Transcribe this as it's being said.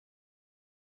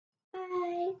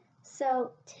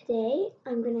So today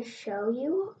I'm going to show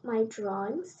you my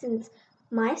drawings since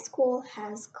my school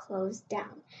has closed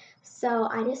down. So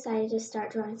I decided to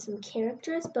start drawing some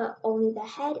characters, but only the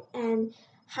head and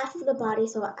half of the body,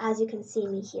 so as you can see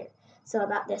me here. So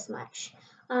about this much.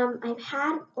 I've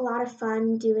had a lot of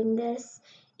fun doing this,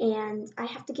 and I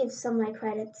have to give some of my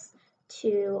credits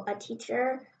to a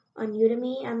teacher on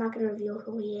Udemy. I'm not going to reveal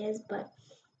who he is, but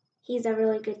he's a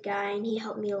really good guy and he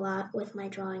helped me a lot with my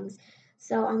drawings.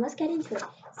 So let's get into it.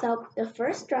 So the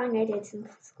first drawing I did since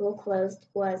school closed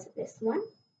was this one.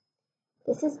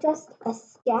 This is just a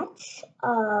sketch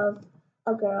of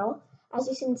a girl. As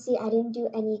you can see, I didn't do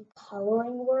any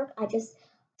coloring work. I just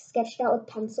sketched out with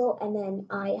pencil and then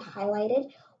I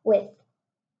highlighted with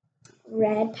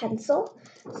red pencil.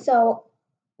 So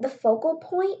the focal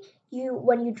point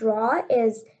when you draw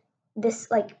is this,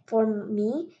 like for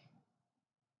me,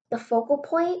 the focal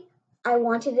point, I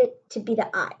wanted it to be the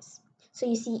eyes. So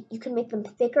you see, you can make them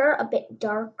thicker, a bit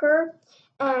darker,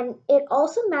 and it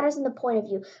also matters in the point of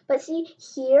view. But see,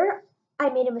 here I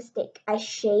made a mistake. I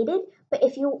shaded, but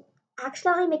if you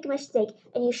accidentally make a mistake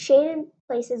and you shade in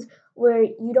places where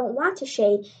you don't want to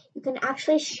shade, you can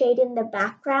actually shade in the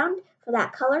background for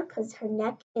that color because her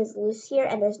neck is loose here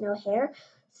and there's no hair.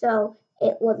 So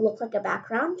it would look like a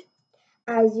background.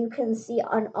 As you can see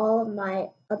on all of my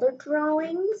other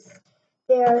drawings,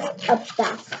 there's a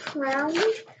background.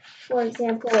 For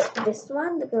example, this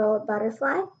one, the girl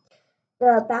butterfly.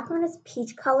 The background is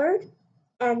peach colored,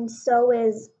 and so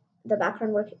is the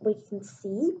background where we can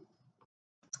see.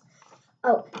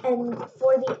 Oh, and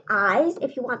for the eyes,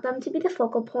 if you want them to be the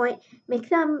focal point, make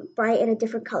them bright in a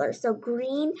different color. So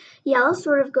green, yellow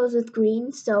sort of goes with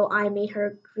green, so I made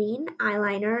her green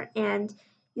eyeliner, and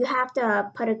you have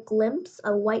to put a glimpse,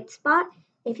 a white spot,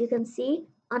 if you can see,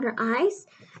 on her eyes.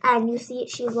 And you see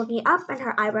she's looking up and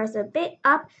her eyebrows are a bit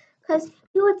up because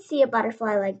you would see a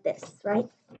butterfly like this, right?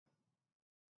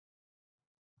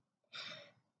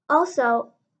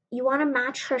 Also, you want to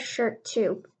match her shirt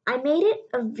too. I made it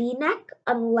a V-neck,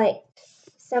 unlike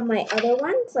some of my other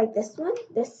ones, like this one.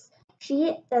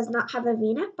 She does not have a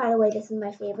V-neck. By the way, this is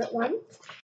my favorite one.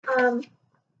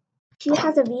 She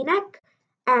has a V-neck,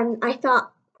 and I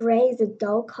thought gray is a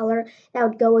dull color that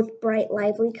would go with bright,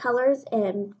 lively colors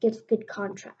and gives good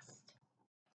contrast.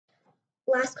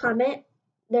 Last comment,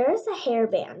 there is a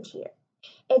hairband here.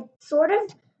 It sort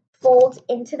of folds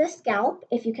into the scalp,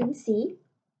 if you can see,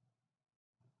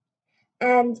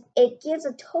 and it gives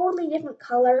a totally different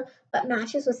color but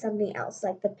matches with something else,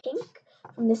 like the pink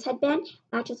from this headband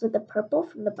matches with the purple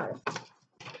from the butterfly.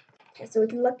 Okay, so we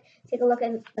can take a look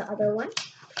at the other one.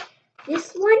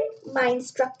 This one, my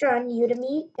instructor on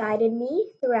Udemy guided me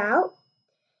throughout.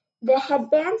 The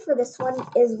headband for this one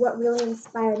is what really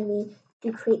inspired me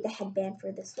to create the headband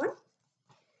for this one.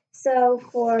 So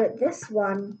for this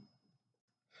one,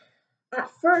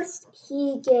 at first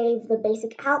he gave the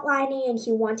basic outlining and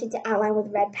he wanted to outline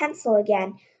with red pencil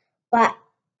again, but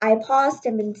I paused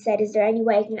him and said, is there any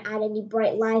way I can add any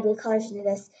bright, lively colors into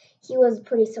this? He was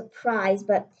pretty surprised,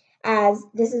 but as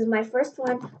this is my first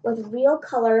one with real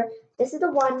color, this is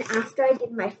the one after I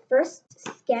did my first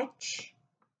sketch.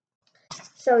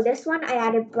 So this one I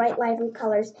added bright, lively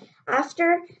colors.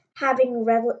 After having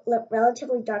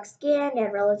relatively dark skin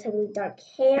and relatively dark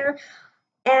hair,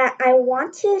 and I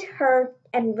wanted her,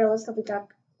 and relatively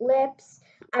dark lips,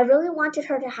 I really wanted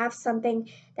her to have something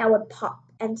that would pop.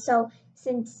 And so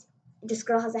since this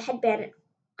girl has a headband,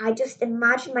 I just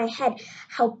imagined in my head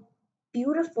how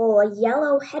beautiful a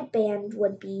yellow headband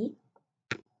would be.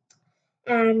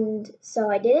 And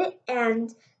so I did it,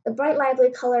 and the bright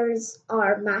lively colors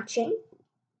are matching.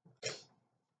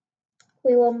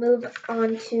 We will move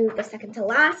on to the second to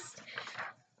last,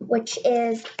 which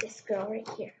is this girl right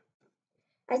here.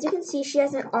 As you can see, she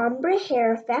has an ombre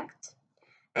hair effect,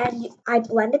 and I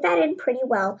blended that in pretty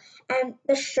well. And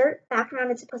the shirt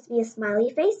background is supposed to be a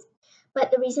smiley face,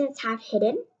 but the reason it's half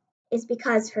hidden is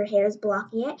because her hair is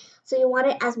blocking it. So you want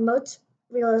it as most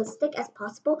realistic as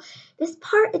possible. This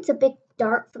part, it's a bit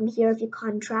dark from here if you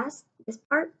contrast this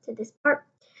part to this part.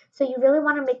 So you really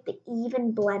want to make the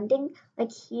even blending,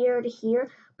 like here to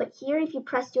here. But here, if you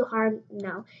press too hard,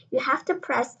 no. You have to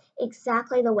press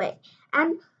exactly the way.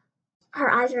 And her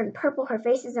eyes are in purple, her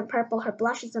face is in purple, her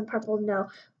blush is in purple, no.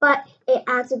 But it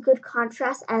adds a good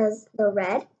contrast as the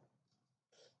red.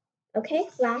 Okay,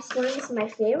 last one is my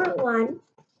favorite one.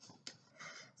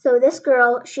 So this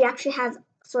girl, she actually has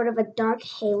sort of a dark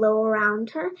halo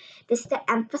around her. This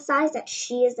to emphasize that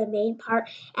she is the main part.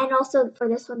 And also for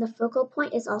this one, the focal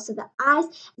point is also the eyes.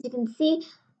 As you can see,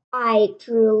 I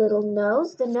drew a little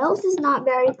nose. The nose is not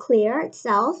very clear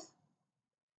itself.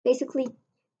 Basically,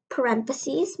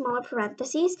 parentheses, smaller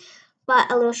parentheses,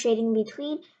 but a little shading in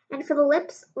between. And for the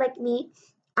lips, like me,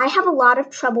 I have a lot of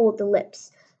trouble with the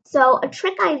lips. So a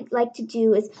trick I like to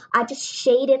do is I just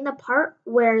shade in the part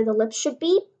where the lips should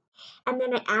be, and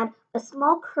then I add a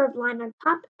small curved line on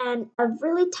top and a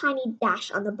really tiny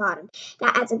dash on the bottom.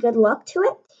 That adds a good look to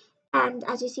it. And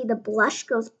as you see, the blush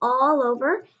goes all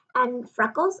over, and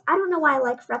freckles. I don't know why I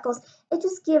like freckles. It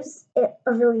just gives it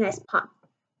a really nice pop.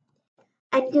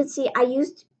 And you can see I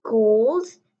used gold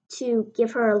to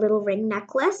give her a little ring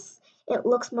necklace. It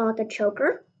looks more like a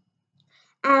choker.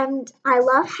 And I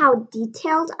love how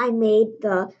detailed I made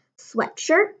the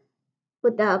sweatshirt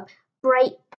with the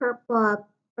bright purple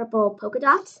polka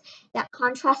dots that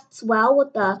contrasts well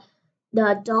with the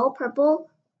dull purple,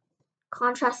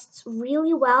 contrasts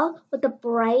really well with the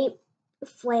bright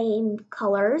flame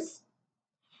colors,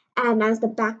 and as the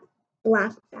black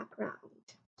background.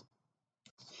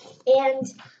 And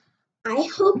I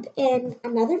hope in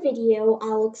another video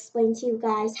I'll explain to you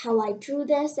guys how I drew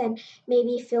this and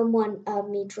maybe film one of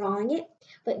me drawing it.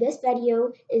 But this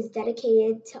video is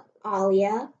dedicated to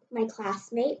Alia, my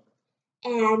classmate,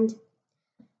 and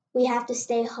we have to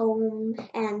stay home,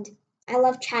 and I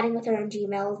love chatting with her on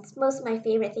Gmail. It's most of my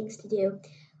favorite things to do.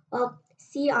 Well,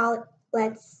 see y'all.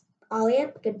 Let's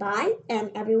Alia, goodbye,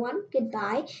 and everyone,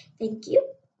 goodbye. Thank you.